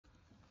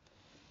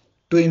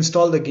To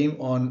install the game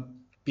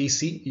on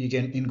PC, you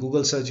can in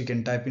Google search you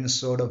can type in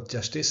Sword of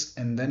Justice,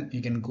 and then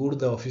you can go to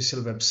the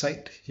official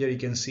website. Here you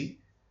can see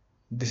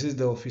this is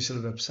the official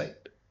website,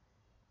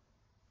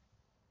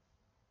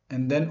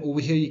 and then over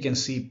here you can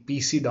see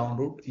PC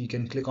download. You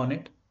can click on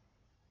it,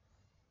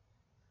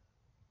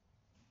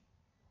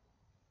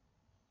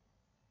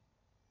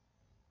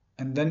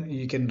 and then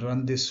you can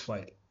run this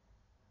file.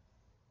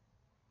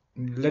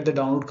 Let the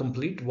download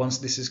complete. Once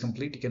this is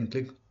complete, you can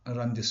click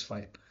run this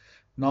file.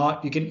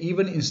 Now you can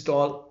even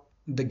install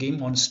the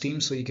game on Steam.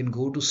 So you can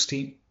go to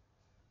Steam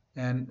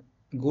and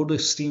go to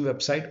Steam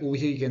website. Over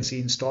here you can see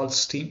install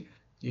Steam.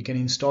 You can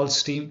install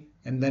Steam,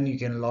 and then you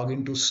can log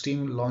into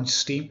Steam, launch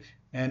Steam,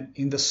 and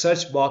in the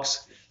search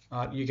box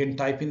you can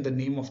type in the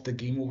name of the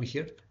game over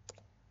here,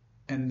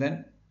 and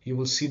then you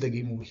will see the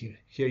game over here.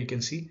 Here you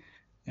can see,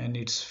 and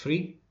it's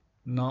free.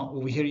 Now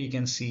over here you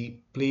can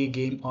see play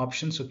game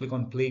option, so click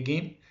on play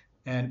game,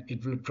 and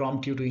it will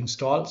prompt you to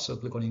install. So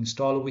click on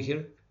install over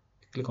here,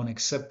 click on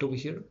accept over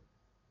here,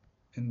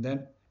 and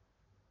then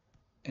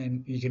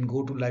you can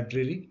go to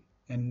library,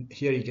 and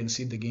here you can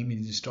see the game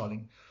is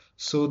installing.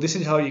 So this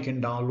is how you can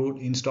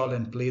download, install,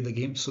 and play the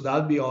game. So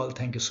that'll be all.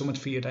 Thank you so much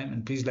for your time,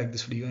 and please like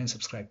this video and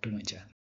subscribe to my channel.